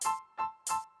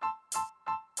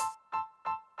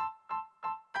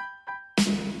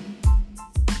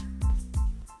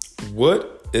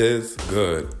What is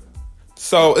good?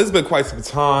 So it's been quite some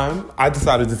time. I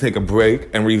decided to take a break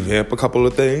and revamp a couple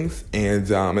of things. And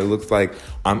it looks like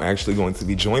I'm actually going to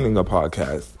be joining a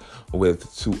podcast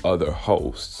with two other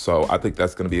hosts. So I think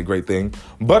that's going to be a great thing.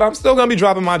 But I'm still going to be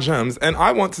dropping my gems. And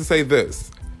I want to say this.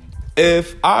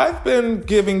 If I've been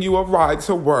giving you a ride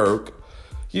to work,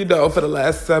 for the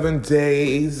last 7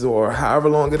 days or however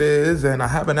long it is, and I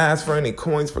haven't asked for any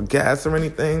coins for gas or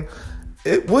anything,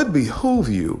 it would behoove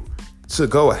you to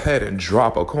go ahead and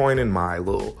drop a coin in my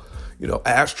little,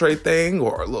 ashtray thing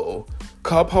or a little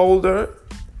cup holder.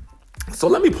 So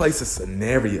let me place a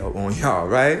scenario on y'all,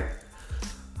 right?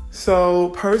 So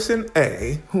person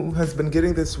A, who has been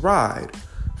getting this ride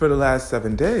for the last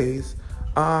 7 days,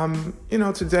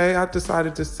 today I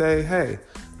decided to say, hey,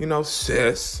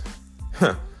 sis,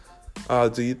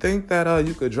 do you think that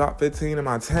you could drop 15 in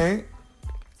my tank?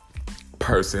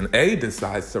 Person A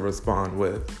decides to respond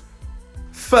with,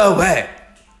 for what?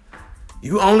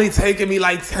 You only taking me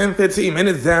like 10, 15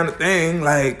 minutes down the thing.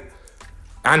 Like,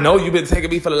 I know you've been taking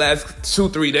me for the last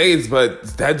 2-3 days, but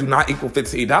that do not equal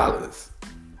 $15.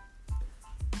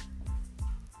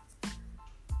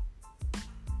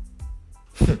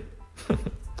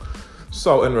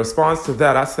 So in response to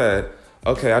that, I said,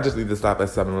 okay, I just need to stop at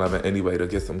 7-Eleven anyway to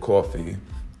get some coffee.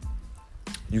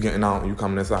 You getting out, you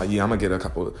coming inside? Yeah, I'm going to get a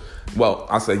couple. Well,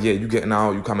 I said, yeah, you getting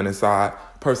out, you coming inside?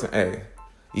 Person A,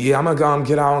 yeah, I'm going to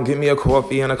get out and get me a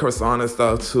coffee and a croissant and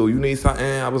stuff too. You need something?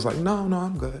 I was like, no,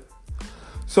 I'm good.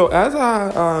 So as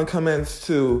I commenced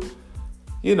to,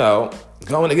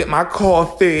 going to get my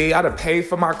coffee, I had to pay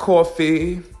for my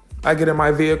coffee. I get in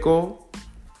my vehicle.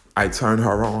 I turn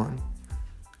her on.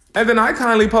 And then I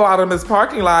kindly pull out of this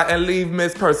parking lot and leave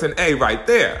Miss Person A right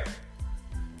there.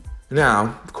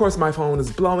 Now, of course, my phone is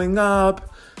blowing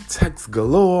up, texts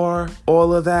galore,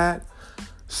 all of that.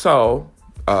 So,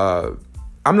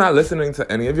 I'm not listening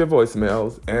to any of your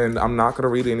voicemails, and I'm not going to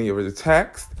read any of your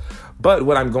text. But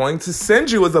what I'm going to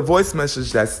send you is a voice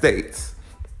message that states,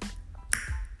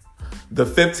 the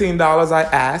 $15 I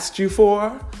asked you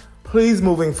for, please,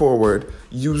 moving forward,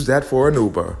 use that for an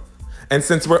Uber. And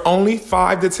since we're only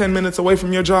 5 to 10 minutes away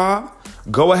from your job,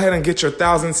 go ahead and get your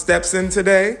 1,000 steps in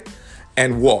today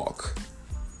and walk.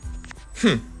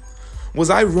 Was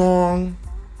I wrong?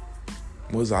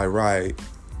 Was I right?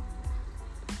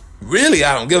 Really,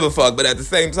 I don't give a fuck, but at the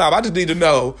same time, I just need to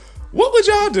know, what would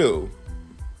y'all do?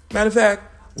 Matter of fact,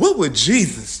 what would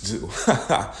Jesus do?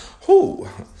 Who?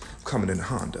 Coming in a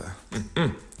Honda.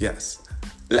 Yes.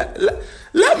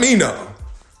 Let me know.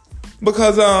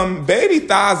 Because baby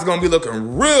thighs is going to be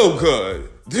looking real good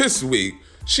this week.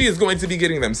 She is going to be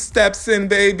getting them steps in,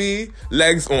 baby.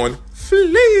 Legs on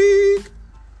fleek.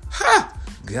 Ha!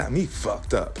 Got me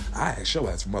fucked up. I asked your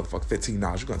ass for motherfucking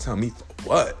 $15. You going to tell me for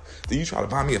what? Did you try to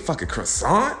buy me a fucking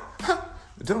croissant? Huh?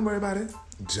 Don't worry about it.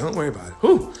 Don't worry about it.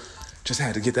 Whew. Just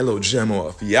had to get that little gem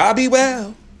off. Y'all be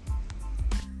well.